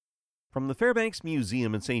From the Fairbanks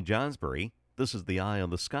Museum in St. Johnsbury, this is the Eye on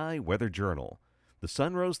the Sky Weather Journal. The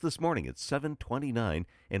sun rose this morning at 7:29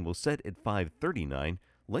 and will set at 5:39,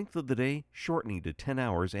 length of the day shortening to 10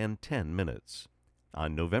 hours and 10 minutes.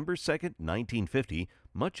 On November 2nd, 1950,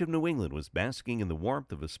 much of New England was basking in the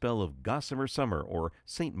warmth of a spell of gossamer summer or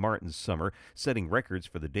St. Martin's summer, setting records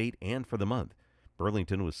for the date and for the month.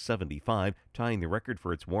 Burlington was 75, tying the record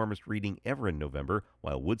for its warmest reading ever in November,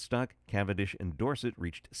 while Woodstock, Cavendish, and Dorset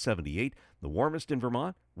reached 78. The warmest in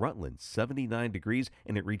Vermont, Rutland, 79 degrees,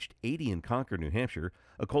 and it reached 80 in Concord, New Hampshire.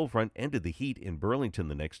 A cold front ended the heat in Burlington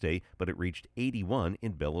the next day, but it reached 81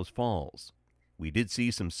 in Bellows Falls. We did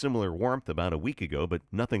see some similar warmth about a week ago, but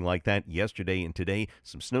nothing like that yesterday and today.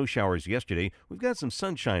 Some snow showers yesterday. We've got some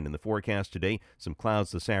sunshine in the forecast today, some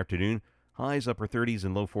clouds this afternoon. Highs upper 30s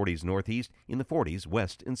and low 40s northeast, in the 40s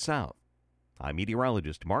west and south. I'm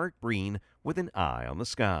meteorologist Mark Breen with an eye on the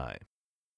sky.